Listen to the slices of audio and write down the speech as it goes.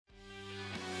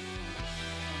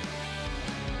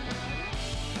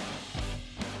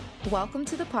Welcome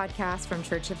to the podcast from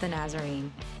Church of the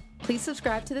Nazarene. Please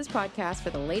subscribe to this podcast for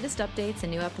the latest updates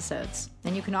and new episodes.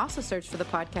 And you can also search for the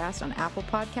podcast on Apple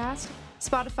Podcasts,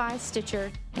 Spotify,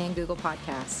 Stitcher, and Google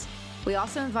Podcasts. We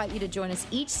also invite you to join us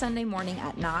each Sunday morning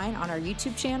at 9 on our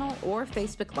YouTube channel or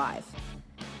Facebook Live.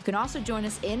 You can also join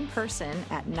us in person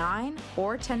at 9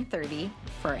 or 10:30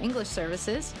 for our English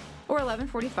services or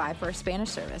 11:45 for our Spanish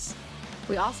service.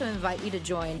 We also invite you to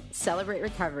join Celebrate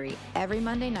Recovery every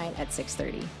Monday night at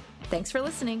 6:30. Thanks for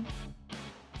listening.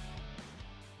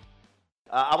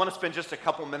 I want to spend just a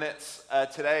couple minutes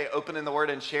today opening the Word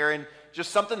and sharing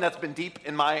just something that's been deep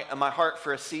in my heart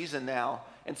for a season now.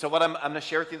 And so what I'm going to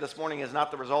share with you this morning is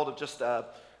not the result of just a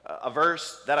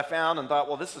verse that I found and thought,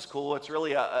 well, this is cool. It's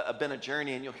really been a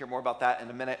journey, and you'll hear more about that in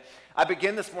a minute. I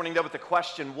begin this morning, though, with the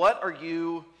question, what are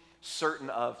you certain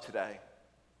of today?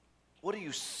 What are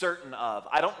you certain of?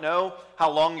 I don't know how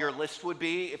long your list would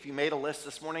be if you made a list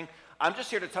this morning. I'm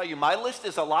just here to tell you, my list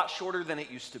is a lot shorter than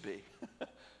it used to be.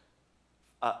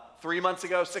 3 months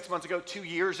ago, 6 months ago, 2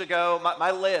 years ago, my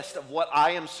list of what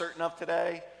I am certain of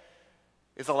today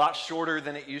is a lot shorter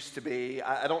than it used to be.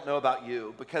 I don't know about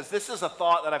you, because this is a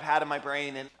thought that I've had in my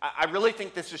brain, and I really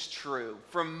think this is true.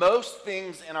 For most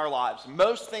things in our lives,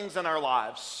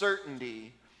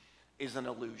 certainty is an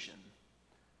illusion.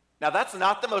 Now, that's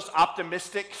not the most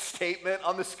optimistic statement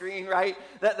on the screen, right?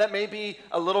 That may be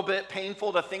a little bit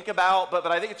painful to think about, but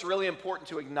I think it's really important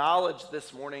to acknowledge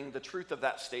this morning the truth of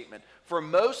that statement. For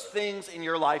most things in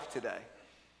your life today,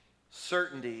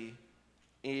 certainty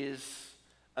is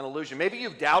an illusion. Maybe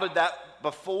you've doubted that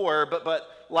before,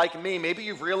 but like me, maybe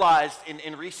you've realized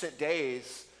in recent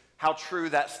days how true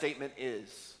that statement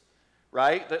is,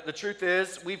 right? The truth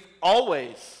is, we've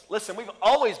always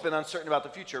been uncertain about the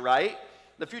future, right?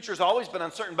 The future's always been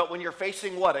uncertain, but when you're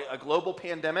facing what? A global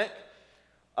pandemic?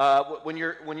 When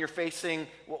you're facing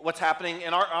what's happening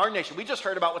in our nation. We just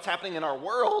heard about what's happening in our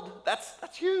world.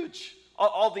 That's huge.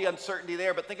 All the uncertainty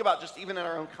there, but think about just even in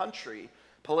our own country.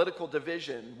 Political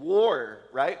division, war,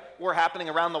 right? War happening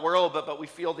around the world, but we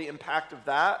feel the impact of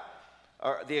that.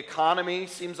 The economy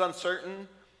seems uncertain.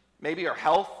 Maybe our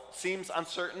health seems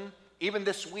uncertain. Even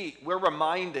this week, we're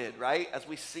reminded, right, as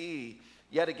we see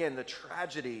yet again, the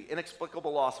tragedy,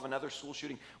 inexplicable loss of another school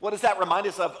shooting. What does that remind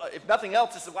us of? If nothing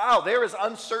else, it's, wow, there is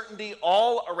uncertainty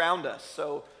all around us.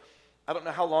 So I don't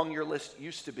know how long your list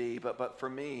used to be, but for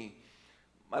me,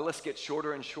 my list gets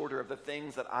shorter and shorter of the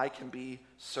things that I can be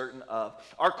certain of.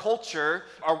 Our culture,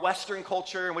 our Western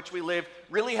culture in which we live,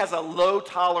 really has a low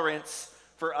tolerance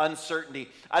for uncertainty.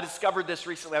 I discovered this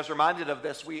recently. I was reminded of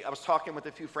this. I was talking with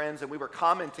a few friends, and we were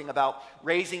commenting about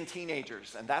raising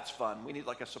teenagers, and that's fun. We need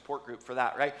like a support group for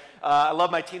that, right? I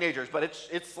love my teenagers, but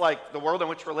it's like the world in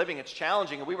which we're living, it's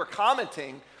challenging. And we were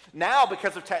commenting now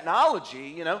because of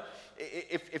technology, you know,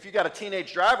 if you got a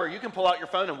teenage driver, you can pull out your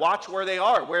phone and watch where they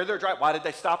are, where they're driving. Why did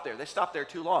they stop there? They stopped there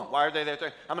too long. Why are they there?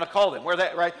 I'm going to call them. Where they,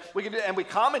 right? And we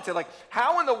commented like,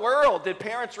 how in the world did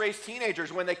parents raise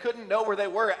teenagers when they couldn't know where they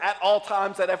were at all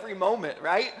times, at every moment,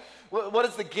 right? What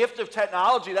is the gift of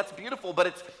technology? That's beautiful,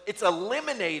 but it's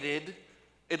eliminated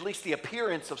at least the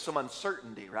appearance of some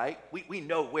uncertainty, right? We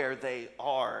know where they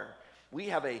are. We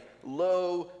have a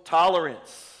low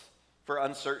tolerance for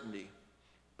uncertainty.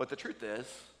 But the truth is,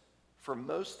 for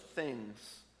most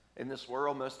things in this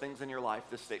world, most things in your life,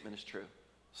 this statement is true.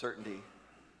 Certainty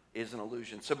is an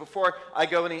illusion. So before I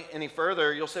go any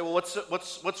further, you'll say, well,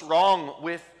 what's wrong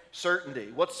with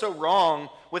certainty? What's so wrong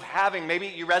with having, maybe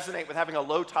you resonate with having a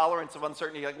low tolerance of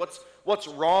uncertainty. Like what's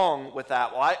wrong with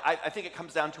that? Well, I think it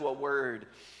comes down to a word,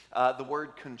 the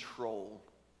word control.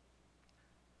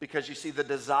 Because you see, the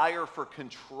desire for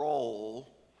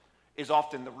control is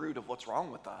often the root of what's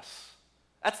wrong with us.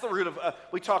 That's the root of,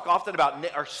 we talk often about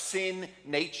our sin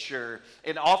nature,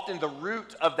 and often the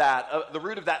root of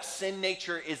that sin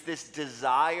nature is this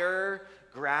desire,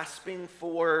 grasping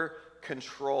for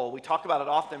control. We talk about it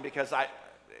often because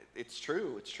it's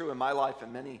true in my life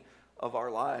and many of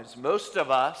our lives. Most of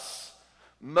us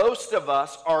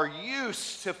are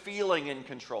used to feeling in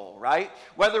control, right?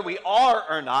 Whether we are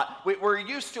or not, we're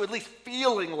used to at least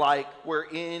feeling like we're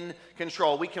in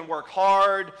control. We can work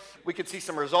hard. We can see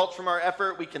some results from our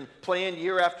effort. We can plan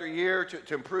year after year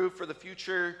to improve for the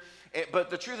future. But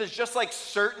the truth is, just like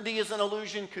certainty is an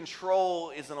illusion,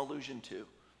 control is an illusion too.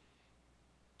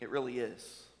 It really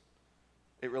is.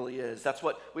 It really is. That's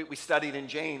what we studied in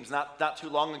James not too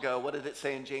long ago. What did it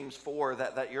say in James 4?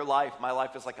 That your life, my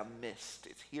life, is like a mist.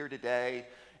 It's here today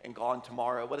and gone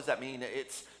tomorrow. What does that mean?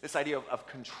 It's this idea of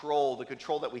control, the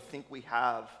control that we think we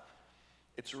have.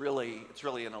 It's really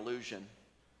an illusion.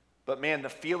 But man, the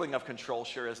feeling of control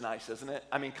sure is nice, isn't it?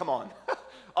 I mean, come on.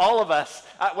 All of us,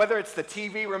 whether it's the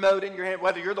TV remote in your hand,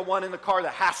 whether you're the one in the car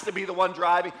that has to be the one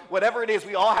driving, whatever it is,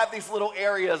 we all have these little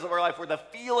areas of our life where the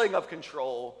feeling of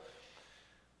control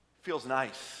feels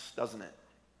nice, doesn't it?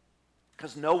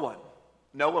 Because no one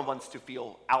wants to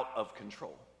feel out of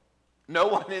control. No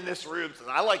one in this room says,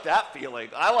 I like that feeling.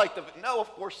 No, of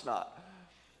course not.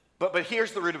 But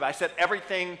here's the root of it. I said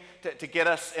everything to get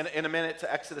us in a minute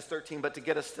to Exodus 13, but to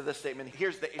get us to this statement,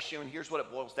 here's the issue, and here's what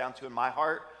it boils down to in my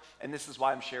heart, and this is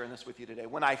why I'm sharing this with you today.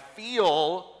 When I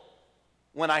feel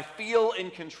in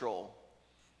control,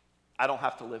 I don't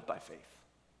have to live by faith.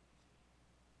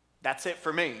 That's it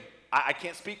for me. I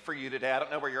can't speak for you today. I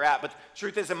don't know where you're at, but the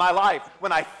truth is in my life,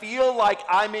 when I feel like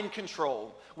I'm in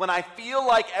control, when I feel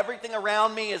like everything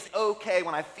around me is okay,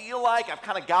 when I feel like I've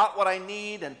kind of got what I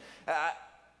need, and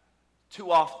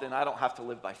too often I don't have to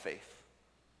live by faith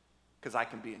because I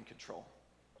can be in control.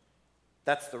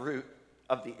 That's the root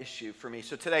of the issue for me.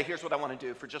 So today, here's what I want to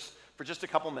do for just a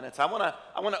couple minutes. I want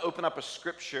to open up a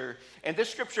scripture, and this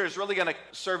scripture is really going to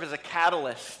serve as a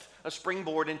catalyst, a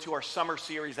springboard into our summer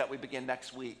series that we begin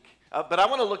next week. But I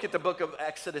want to look at the book of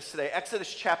Exodus today,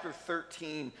 Exodus chapter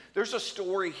 13. There's a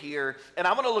story here, and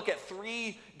I want to look at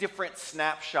 3 different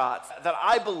snapshots that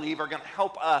I believe are going to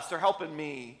help us, they're helping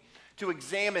me, to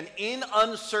examine in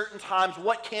uncertain times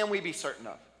what can we be certain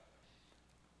of.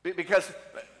 Because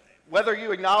whether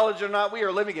you acknowledge it or not, we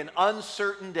are living in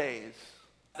uncertain days.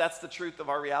 That's the truth of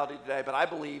our reality today, but I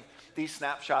believe these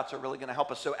snapshots are really going to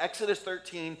help us. So Exodus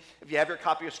 13, if you have your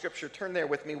copy of Scripture, turn there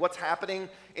with me. What's happening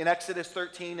in Exodus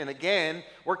 13? And again,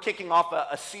 we're kicking off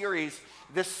a series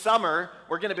this summer.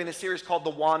 We're going to be in a series called The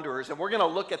Wanderers, and we're going to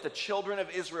look at the children of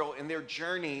Israel in their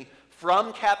journey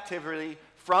from captivity,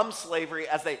 from slavery,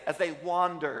 as they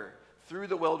wander through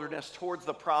the wilderness towards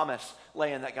the promised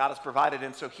land that God has provided.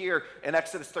 And so here in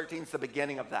Exodus 13 is the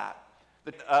beginning of that.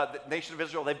 The nation of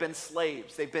Israel, they've been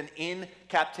slaves. They've been in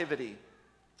captivity.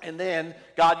 And then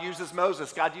God uses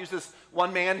Moses. God uses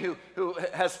one man who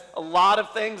has a lot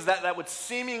of things that would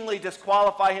seemingly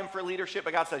disqualify him for leadership.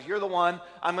 But God says, you're the one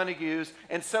I'm going to use.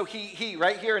 And so he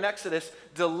right here in Exodus,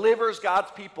 delivers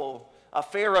God's people.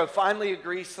 Pharaoh finally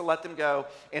agrees to let them go,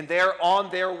 and they're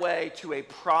on their way to a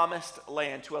promised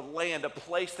land, a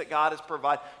place that God has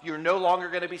provided. You're no longer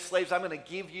going to be slaves. I'm going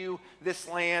to give you this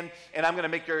land, and I'm going to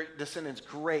make your descendants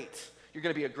great. You're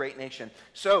going to be a great nation.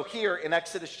 So here in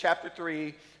Exodus chapter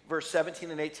 3, verse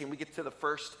 17 and 18, we get to the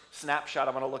first snapshot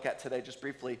I want to look at today just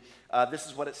briefly. This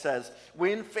is what it says.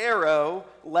 When Pharaoh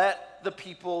let the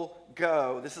people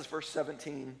go, this is verse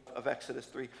 17 of Exodus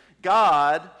 3,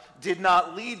 God did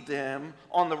not lead them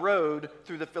on the road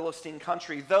through the Philistine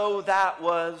country, though that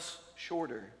was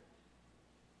shorter.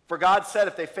 For God said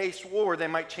if they faced war, they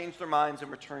might change their minds and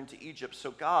return to Egypt.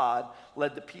 So God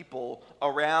led the people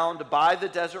around by the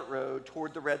desert road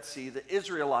toward the Red Sea. The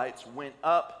Israelites went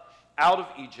up out of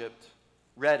Egypt,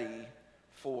 ready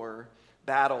for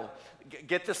battle.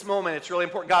 Get this moment, it's really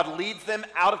important. God leads them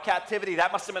out of captivity.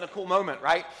 That must have been a cool moment,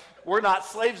 right? We're not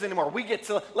slaves anymore. We get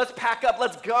to, let's pack up,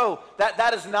 let's go.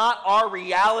 That is not our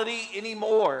reality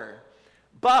anymore.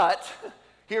 But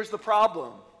here's the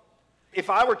problem.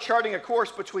 If I were charting a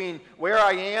course between where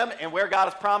I am and where God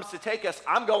has promised to take us,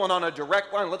 I'm going on a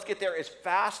direct line. Let's get there as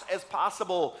fast as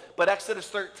possible. But Exodus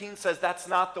 13 says that's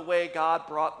not the way God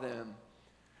brought them.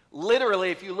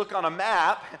 Literally, if you look on a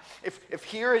map, if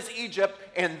here is Egypt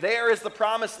and there is the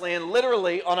promised land,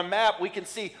 literally on a map we can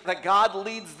see that God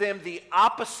leads them the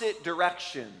opposite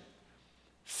direction,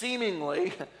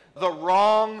 seemingly the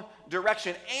wrong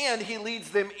direction, and he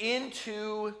leads them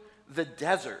into the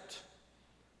desert.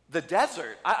 The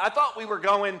desert. I thought we were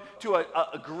going to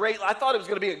I thought it was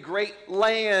going to be a great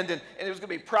land and it was going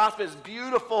to be prosperous,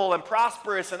 beautiful and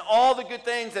prosperous and all the good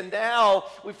things. And now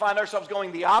we find ourselves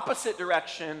going the opposite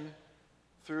direction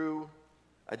through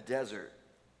a desert.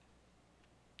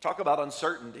 Talk about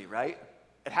uncertainty, right?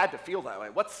 It had to feel that way.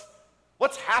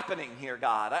 What's happening here,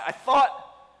 God? I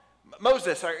thought,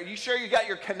 Moses, are you sure you got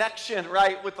your connection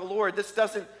right with the Lord? This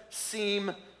doesn't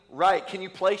seem right. Can you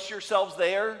place yourselves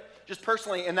there? Just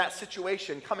personally in that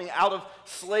situation, coming out of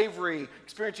slavery,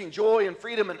 experiencing joy and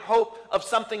freedom and hope of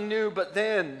something new, but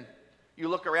then you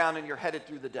look around and you're headed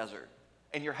through the desert,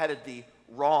 and you're headed the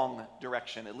wrong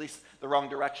direction, at least the wrong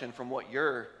direction from what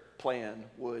your plan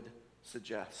would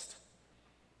suggest.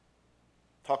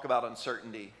 Talk about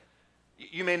uncertainty.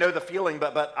 You may know the feeling,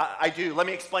 but I do. Let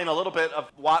me explain a little bit of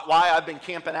why I've been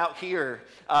camping out here.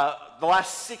 The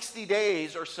last 60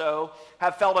 days or so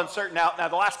have felt uncertain. Now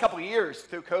the last couple of years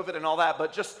through COVID and all that,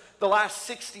 but just the last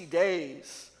 60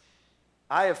 days,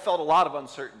 I have felt a lot of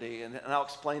uncertainty, and I'll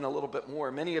explain a little bit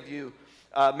more. Many of you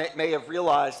may have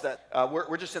realized that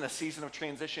we're just in a season of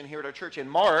transition here at our church. In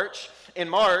March,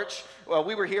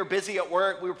 we were here busy at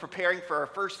work. We were preparing for our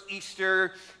first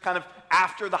Easter, kind of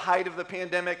after the height of the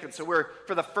pandemic. And so we're,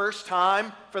 for the first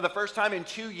time in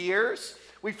 2 years,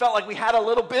 we felt like we had a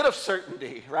little bit of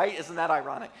certainty, right? Isn't that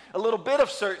ironic? A little bit of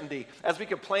certainty as we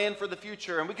could plan for the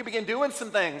future, and we could begin doing some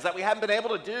things that we haven't been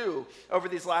able to do over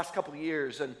these last couple of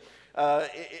years. And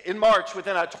in March,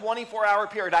 within a 24-hour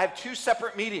period, I had 2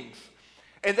 separate meetings.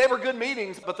 And they were good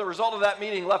meetings, but the result of that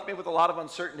meeting left me with a lot of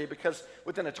uncertainty because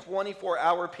within a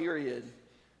 24-hour period,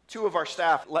 2 of our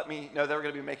staff let me know they were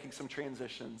going to be making some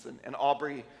transitions. And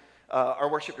Aubrey, our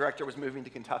worship director, was moving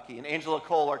to Kentucky. And Angela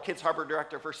Cole, our Kids Harbor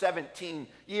director for 17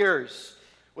 years,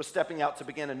 was stepping out to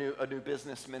begin a new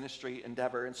business ministry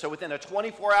endeavor. And so within a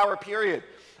 24-hour period,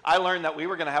 I learned that we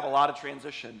were going to have a lot of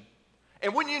transition.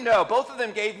 And wouldn't you know, both of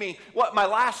them gave me what my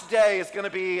last day is going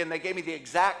to be, and they gave me the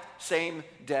exact same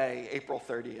day, April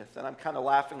 30th. And I'm kind of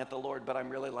laughing at the Lord, but I'm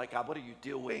really like, God, what are you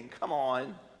doing? Come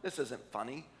on, this isn't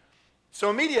funny. So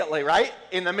immediately, right,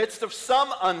 in the midst of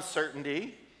some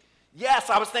uncertainty, yes,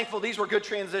 I was thankful these were good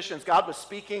transitions. God was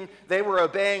speaking, they were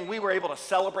obeying. We were able to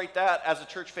celebrate that as a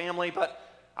church family, but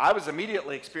I was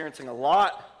immediately experiencing a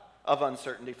lot of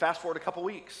uncertainty. Fast forward a couple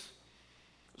weeks.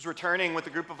 I was returning with a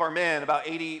group of our men, about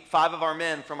 85 of our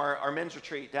men from our men's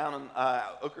retreat down in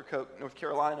Ocracoke, North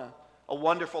Carolina. A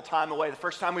wonderful time away. The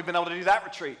first time we've been able to do that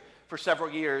retreat for several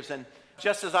years. And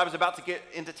just as I was about to get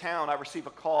into town, I received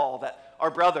a call that our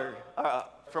brother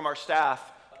from our staff,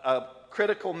 a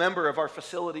critical member of our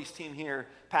facilities team here,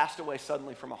 passed away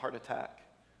suddenly from a heart attack.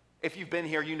 If you've been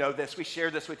here, you know this. We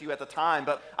shared this with you at the time.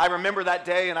 But I remember that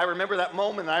day, and I remember that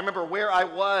moment, and I remember where I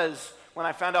was when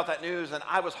I found out that news, and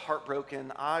I was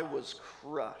heartbroken. I was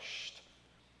crushed.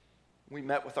 We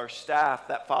met with our staff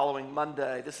that following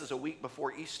Monday. This is a week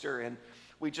before Easter, and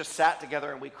we just sat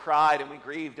together, and we cried, and we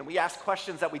grieved, and we asked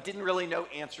questions that we didn't really know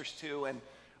answers to. And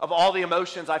of all the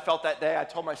emotions I felt that day, I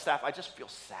told my staff, I just feel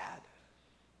sad.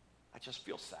 I just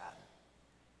feel sad.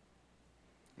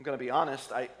 I'm going to be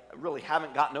honest, I really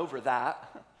haven't gotten over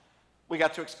that. We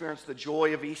got to experience the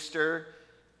joy of Easter,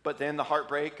 but then the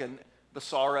heartbreak and the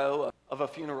sorrow of a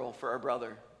funeral for our brother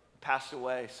who passed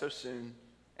away so soon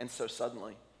and so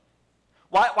suddenly.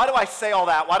 Why do I say all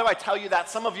that? Why do I tell you that?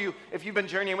 Some of you, if you've been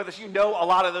journeying with us, you know a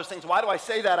lot of those things. Why do I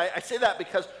say that? I say that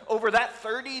because over that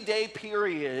 30-day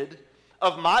period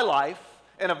of my life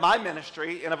and of my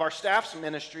ministry and of our staff's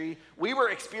ministry, we were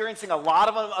experiencing a lot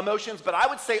of emotions, but I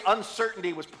would say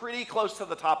uncertainty was pretty close to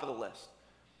the top of the list.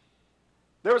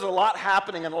 There was a lot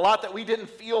happening and a lot that we didn't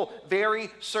feel very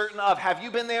certain of. Have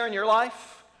you been there in your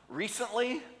life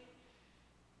recently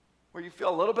where you feel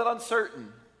a little bit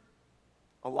uncertain?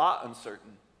 A lot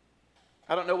uncertain.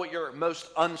 I don't know what your most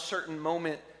uncertain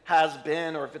moment has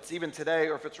been, or if it's even today,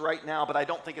 or if it's right now, but I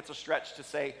don't think it's a stretch to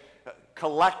say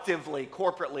collectively,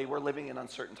 corporately, we're living in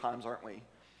uncertain times, aren't we?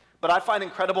 But I find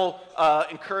incredible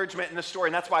encouragement in this story,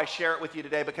 and that's why I share it with you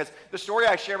today, because the story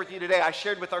I share with you today, I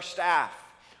shared with our staff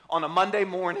on a Monday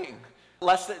morning,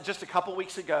 less than just a couple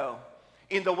weeks ago,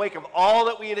 in the wake of all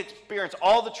that we had experienced,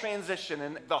 all the transition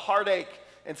and the heartache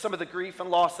and some of the grief and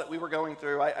loss that we were going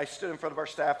through. I stood in front of our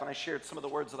staff and I shared some of the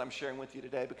words that I'm sharing with you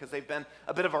today because they've been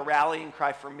a bit of a rallying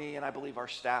cry for me and I believe our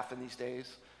staff in these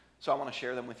days. So I want to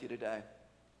share them with you today.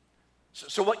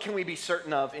 So what can we be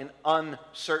certain of in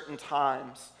uncertain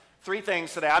times? 3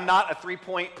 things today. I'm not a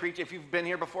 3-point preacher. If you've been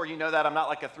here before, you know that. I'm not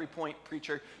like a 3-point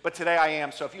preacher, but today I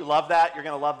am. So if you love that, you're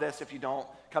going to love this. If you don't,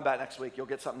 come back next week. You'll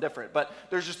get something different. But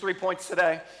there's just 3 points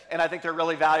today, and I think they're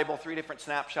really valuable, 3 different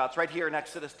snapshots. Right here in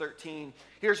Exodus 13,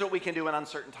 here's what we can do in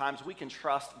uncertain times. We can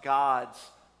trust God's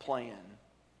plan.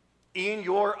 In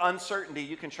your uncertainty,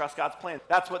 you can trust God's plan.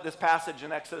 That's what this passage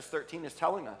in Exodus 13 is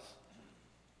telling us.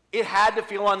 It had to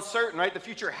feel uncertain, right? The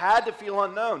future had to feel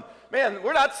unknown. Man,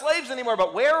 we're not slaves anymore,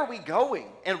 but where are we going?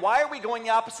 And why are we going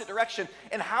the opposite direction?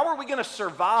 And how are we going to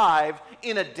survive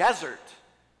in a desert?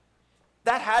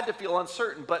 That had to feel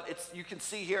uncertain, but you can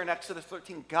see here in Exodus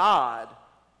 13, God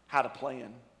had a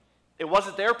plan. It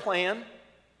wasn't their plan.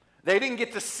 They didn't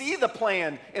get to see the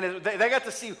plan, and they got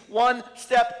to see 1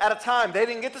 step at a time. They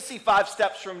didn't get to see 5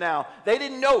 steps from now. They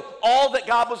didn't know all that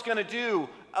God was going to do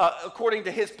according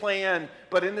to his plan,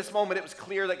 but in this moment it was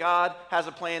clear that God has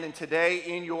a plan, and today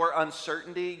in your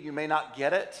uncertainty, you may not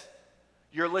get it.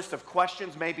 Your list of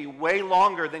questions may be way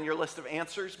longer than your list of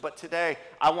answers, but today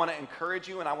I want to encourage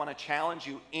you and I want to challenge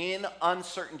you. In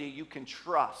uncertainty, you can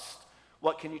trust.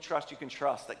 What can you trust? You can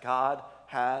trust that God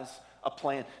has a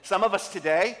plan. Some of us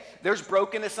today, there's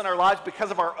brokenness in our lives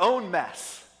because of our own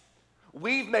mess.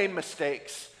 We've made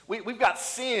mistakes. We've got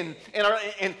sin,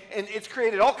 and it's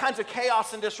created all kinds of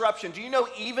chaos and disruption. Do you know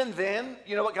even then,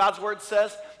 you know what God's word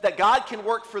says? That God can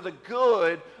work for the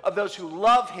good of those who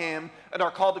love him and are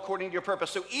called according to your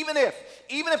purpose. So even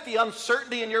if the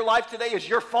uncertainty in your life today is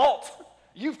your fault,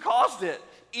 you've caused it,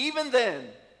 even then,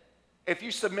 if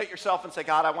you submit yourself and say,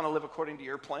 God, I want to live according to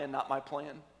your plan, not my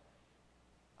plan.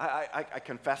 I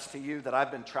confess to you that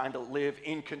I've been trying to live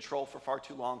in control for far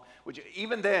too long. Would you,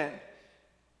 even then,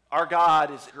 our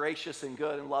God is gracious and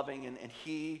good and loving, and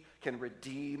he can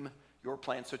redeem your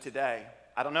plan. So today,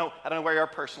 I don't know where you are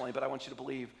personally, but I want you to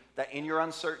believe that in your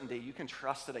uncertainty, you can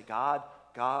trust that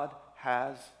God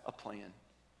has a plan.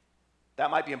 That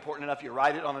might be important enough. You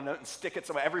write it on a note and stick it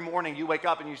somewhere. Every morning you wake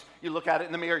up and you look at it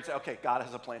in the mirror and say, okay, God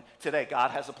has a plan. Today, God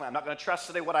has a plan. I'm not going to trust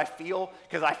today what I feel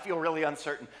because I feel really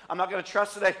uncertain. I'm not going to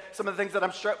trust today some of the things that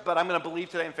I'm struck, but I'm going to believe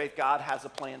today in faith God has a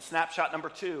plan. Snapshot number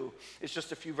 2 is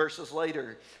just a few verses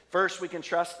later. First, we can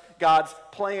trust God's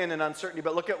plan in uncertainty,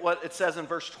 but look at what it says in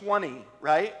verse 20,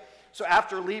 right? So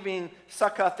after leaving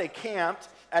Succoth, they camped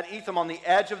at Etham on the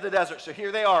edge of the desert. So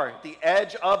here they are, the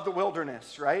edge of the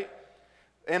wilderness, right?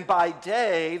 And by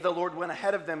day, the Lord went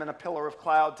ahead of them in a pillar of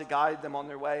cloud to guide them on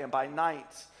their way, and by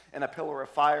night, in a pillar of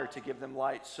fire to give them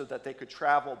light, so that they could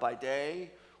travel by day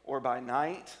or by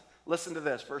night. Listen to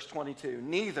this, verse 22.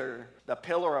 Neither the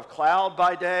pillar of cloud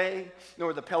by day,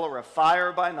 nor the pillar of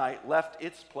fire by night left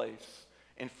its place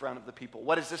in front of the people.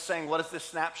 What is this saying? What does this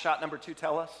snapshot number 2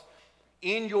 tell us?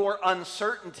 In your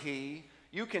uncertainty,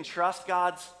 you can trust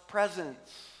God's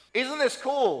presence. Isn't this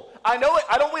cool? I know it.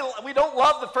 We don't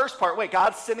love the first part. Wait,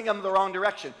 God's sending them the wrong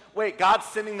direction. Wait, God's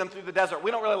sending them through the desert. We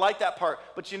don't really like that part.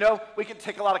 But you know, we can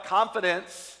take a lot of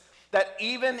confidence that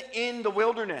even in the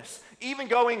wilderness, even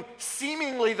going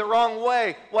seemingly the wrong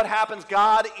way, what happens?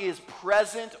 God is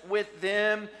present with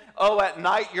them. Oh, at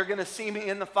night, you're going to see me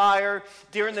in the fire.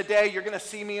 During the day, you're going to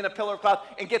see me in a pillar of cloud.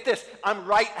 And get this, I'm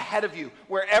right ahead of you.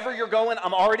 Wherever you're going,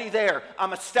 I'm already there.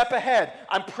 I'm a step ahead.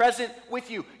 I'm present with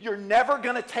you. You're never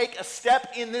going to take a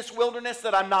step in this wilderness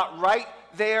that I'm not right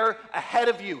there ahead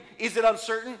of you. Is it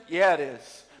uncertain? Yeah, it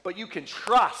is. But you can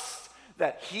trust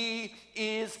that he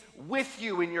is with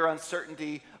you in your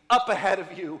uncertainty, up ahead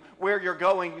of you. Where you're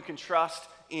going, you can trust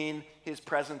in his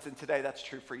presence. And today, that's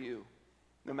true for you.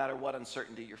 No matter what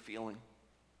uncertainty you're feeling.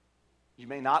 You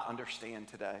may not understand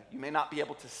today. You may not be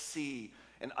able to see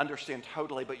and understand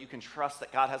totally, but you can trust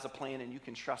that God has a plan, and you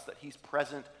can trust that he's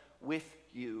present with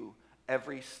you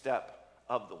every step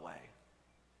of the way,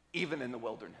 even in the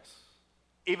wilderness.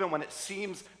 Even when it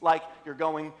seems like you're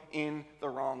going in the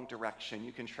wrong direction,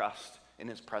 you can trust in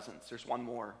his presence. There's one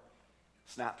more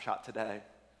snapshot today.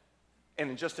 And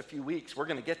in just a few weeks, we're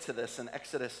going to get to this in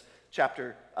Exodus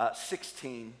chapter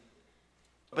 16.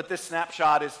 But this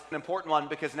snapshot is an important one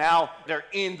because now they're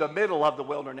in the middle of the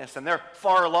wilderness and they're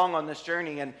far along on this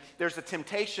journey. And there's a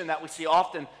temptation that we see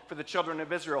often for the children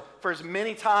of Israel. For as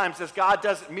many times as God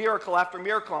does miracle after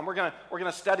miracle, and we're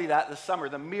gonna study that this summer,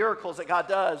 the miracles that God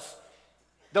does,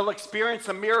 they'll experience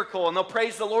a miracle and they'll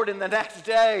praise the Lord, and the next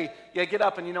day, you get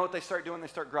up and you know what they start doing? They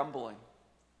start grumbling.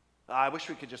 I wish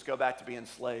we could just go back to being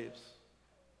slaves.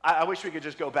 I wish we could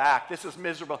just go back. This is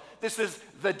miserable. This is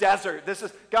the desert. This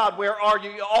is, God, where are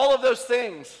you? All of those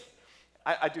things.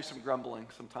 I do some grumbling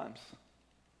sometimes.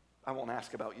 I won't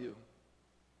ask about you.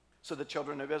 So the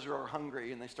children of Israel are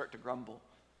hungry and they start to grumble.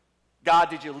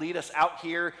 God, did you lead us out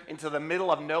here into the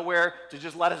middle of nowhere to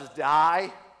just let us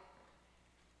die?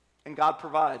 And God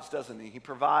provides, doesn't he? He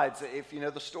provides. If you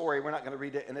know the story, we're not going to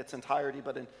read it in its entirety,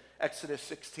 but in Exodus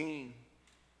 16,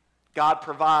 God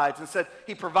provides, and said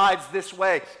he provides this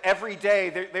way. Every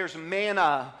day there's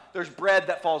manna, there's bread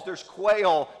that falls, there's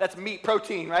quail, that's meat,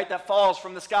 protein, right, that falls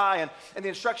from the sky. And the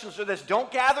instructions are this: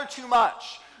 don't gather too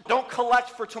much. Don't collect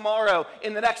for tomorrow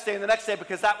and the next day and the next day,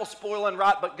 because that will spoil and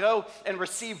rot. But go and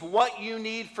receive what you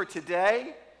need for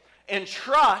today and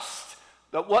trust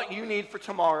that what you need for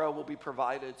tomorrow will be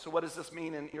provided. So what does this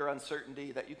mean in your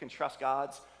uncertainty? That you can trust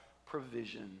God's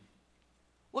provision.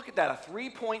 Look at that, a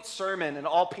 3-point sermon in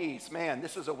all peace. Man,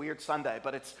 this is a weird Sunday,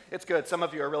 but it's good. Some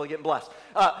of you are really getting blessed.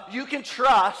 You can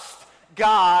trust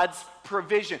God's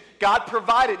provision. God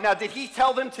provided. Now, did he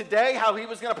tell them today how he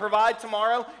was going to provide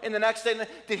tomorrow and the next day?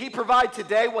 Did he provide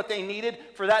today what they needed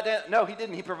for that day? No, he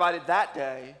didn't. He provided that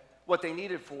day what they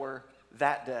needed for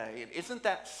that day. And isn't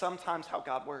that sometimes how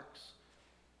God works?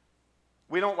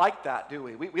 We don't like that, do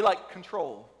we? We like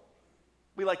control.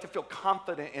 We like to feel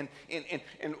confident and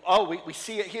we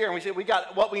see it here and we say we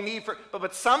got what we need for,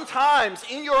 but sometimes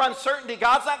in your uncertainty,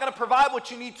 God's not going to provide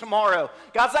what you need tomorrow.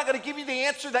 God's not going to give you the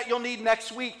answer that you'll need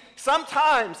next week.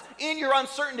 Sometimes in your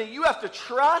uncertainty, you have to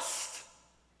trust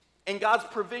in God's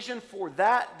provision for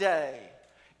that day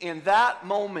in that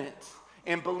moment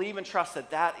and believe and trust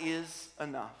that that is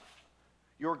enough.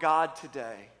 You're God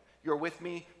today. You're with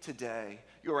me today.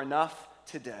 You're enough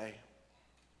today.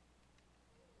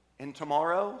 And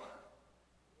tomorrow,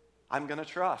 I'm going to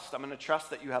trust. I'm going to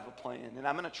trust that you have a plan. And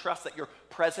I'm going to trust that you're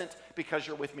present because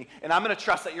you're with me. And I'm going to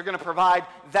trust that you're going to provide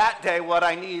that day what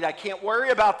I need. I can't worry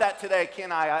about that today,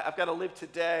 can I? I've got to live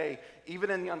today, even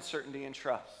in the uncertainty, and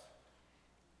trust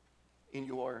in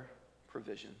your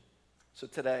provision. So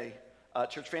today,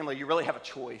 church family, you really have a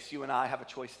choice. You and I have a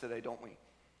choice today, don't we?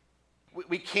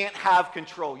 We can't have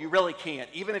control. You really can't.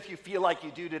 Even if you feel like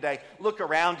you do today, look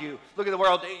around you. Look at the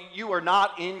world. You are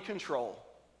not in control.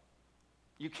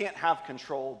 You can't have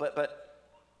control, but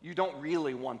you don't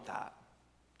really want that.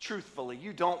 Truthfully,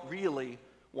 you don't really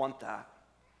want that.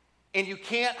 And you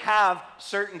can't have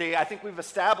certainty. I think we've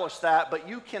established that, but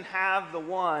you can have the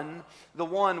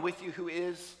one with you who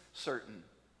is certain.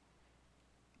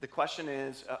 The question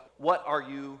is, what are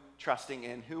you trusting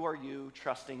in? Who are you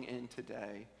trusting in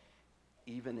today,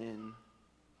 even in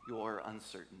your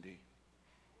uncertainty?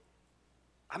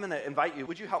 I'm going to invite you.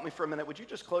 Would you help me for a minute? Would you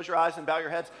just close your eyes and bow your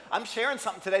heads? I'm sharing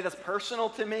something today that's personal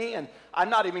to me, and I'm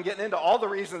not even getting into all the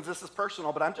reasons this is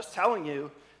personal, but I'm just telling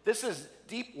you, this is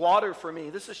deep water for me.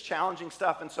 This is challenging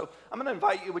stuff, and so I'm going to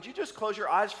invite you. Would you just close your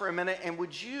eyes for a minute, and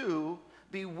would you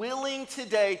be willing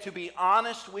today to be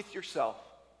honest with yourself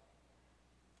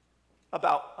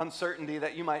about uncertainty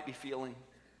that you might be feeling,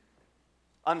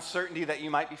 uncertainty that you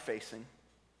might be facing?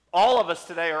 All of us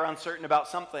today are uncertain about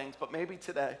some things, but maybe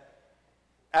today,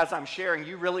 as I'm sharing,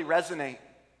 you really resonate.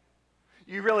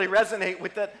 You really resonate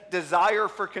with that desire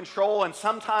for control, and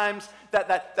sometimes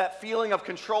that feeling of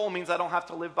control means I don't have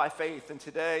to live by faith, and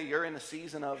today you're in a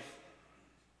season of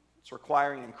it's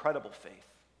requiring incredible faith.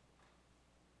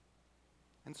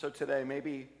 And so today,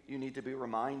 maybe you need to be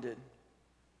reminded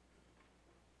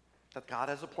that God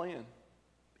has a plan,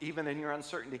 even in your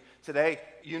uncertainty. Today,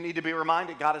 you need to be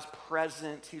reminded God is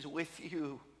present. He's with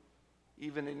you,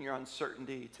 even in your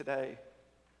uncertainty. Today,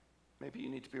 maybe you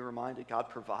need to be reminded God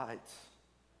provides,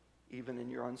 even in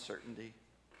your uncertainty.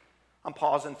 I'm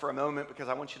pausing for a moment because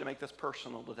I want you to make this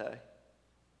personal today.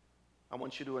 I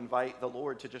want you to invite the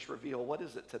Lord to just reveal, what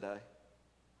is it today?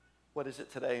 What is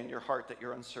it today in your heart that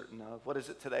you're uncertain of? What is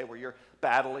it today where you're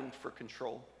battling for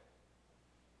control?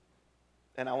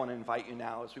 And I want to invite you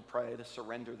now as we pray to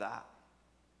surrender that.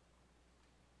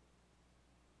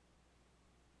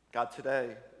 God,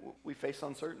 today we face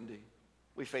uncertainty.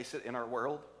 We face it in our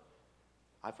world.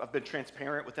 I've been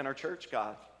transparent within our church,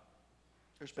 God.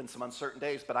 There's been some uncertain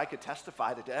days, but I could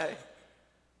testify today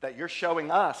that you're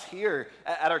showing us here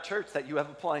at our church that you have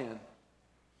a plan.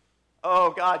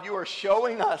 Oh, God, you are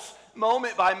showing us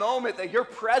moment by moment that you're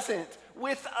present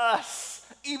with us,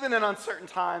 even in uncertain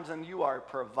times, and you are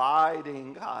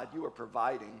providing, God, you are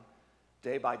providing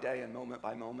day by day and moment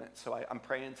by moment. So I'm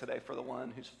praying today for the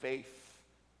one whose faith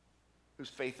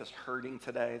is hurting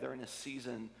today. They're in a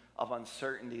season of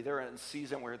uncertainty. They're in a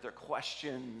season where their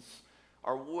questions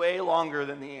are way longer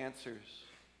than the answers.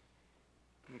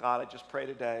 And God, I just pray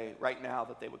today, right now,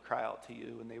 that they would cry out to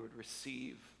you and they would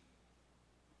receive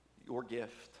your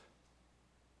gift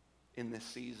in this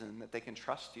season, that they can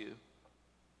trust you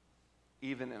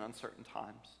even in uncertain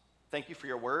times. Thank you for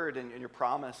your word and your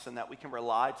promise, and that we can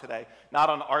rely today, not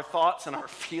on our thoughts and our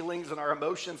feelings and our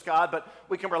emotions, God, but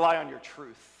we can rely on your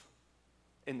truth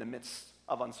in the midst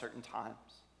of uncertain times.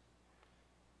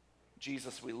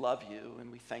 Jesus, we love you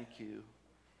and we thank you.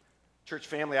 Church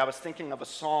family, I was thinking of a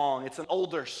song. It's an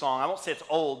older song. I won't say it's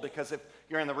old because if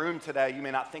you're in the room today, you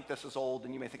may not think this is old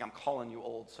and you may think I'm calling you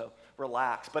old, so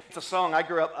relax. But it's a song I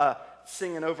grew up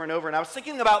singing over and over, and I was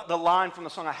thinking about the line from the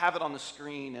song. I have it on the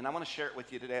screen, and I want to share it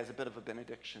with you today as a bit of a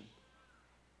benediction.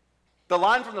 The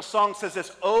line from the song says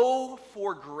this: "Oh,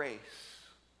 for grace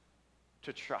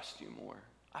to trust you more."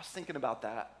 I was thinking about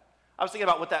that. I was thinking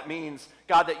about what that means.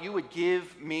 God, that you would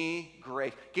give me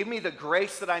grace. Give me the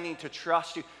grace that I need to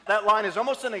trust you. That line is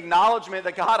almost an acknowledgement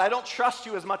that, God, I don't trust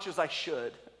you as much as I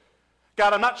should.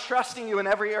 God, I'm not trusting you in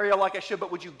every area like I should,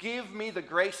 but would you give me the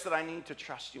grace that I need to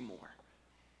trust you more?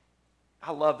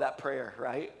 I love that prayer,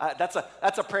 right? That's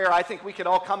a prayer I think we could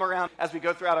all come around as we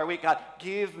go throughout our week. God,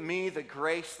 give me the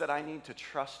grace that I need to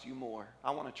trust you more.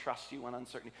 I want to trust you when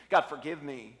uncertainty. God, forgive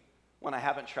me when I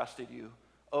haven't trusted you.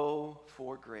 Oh,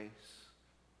 for grace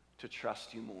to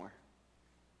trust you more.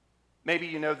 Maybe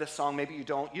you know this song, maybe you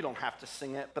don't. You don't have to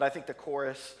sing it, but I think the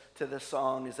chorus to this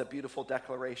song is a beautiful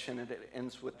declaration, and it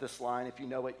ends with this line. If you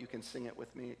know it, you can sing it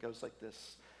with me. It goes like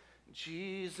this: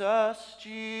 Jesus,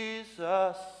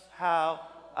 Jesus, how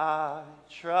I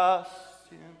trust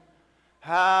him,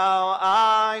 how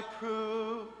I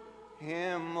prove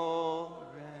him o'er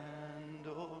and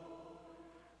o'er.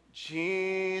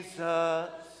 Jesus,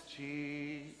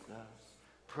 Jesus,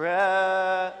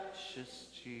 precious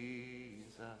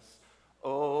Jesus,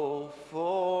 oh,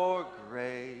 for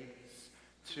grace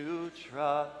to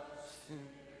trust him.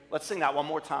 Let's sing that one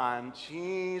more time.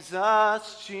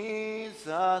 Jesus,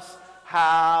 Jesus,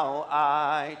 how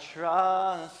I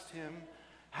trust him,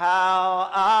 how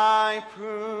I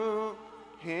prove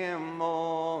him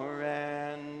more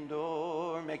and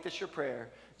o'er. Make this your prayer.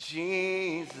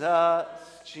 Jesus,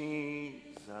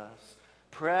 Jesus,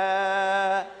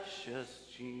 precious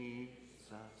Jesus,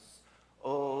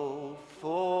 oh,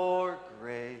 for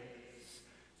grace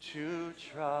to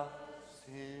trust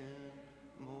him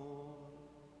more.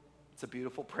 It's a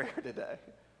beautiful prayer today.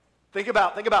 Think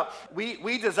about,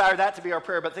 we desire that to be our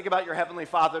prayer, but think about your Heavenly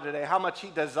Father today, how much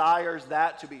he desires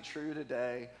that to be true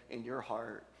today in your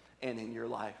heart and in your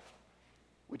life.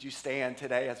 Would you stand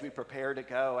today as we prepare to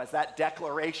go, as that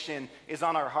declaration is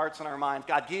on our hearts and our minds?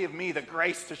 God, give me the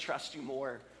grace to trust you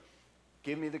more.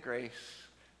 Give me the grace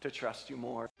to trust you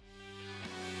more.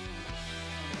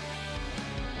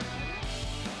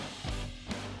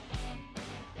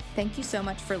 Thank you so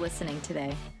much for listening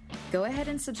today. Go ahead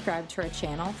and subscribe to our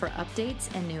channel for updates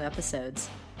and new episodes.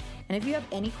 And if you have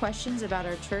any questions about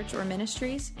our church or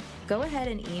ministries, go ahead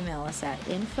and email us at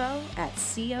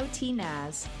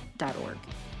info@cotnaz.org.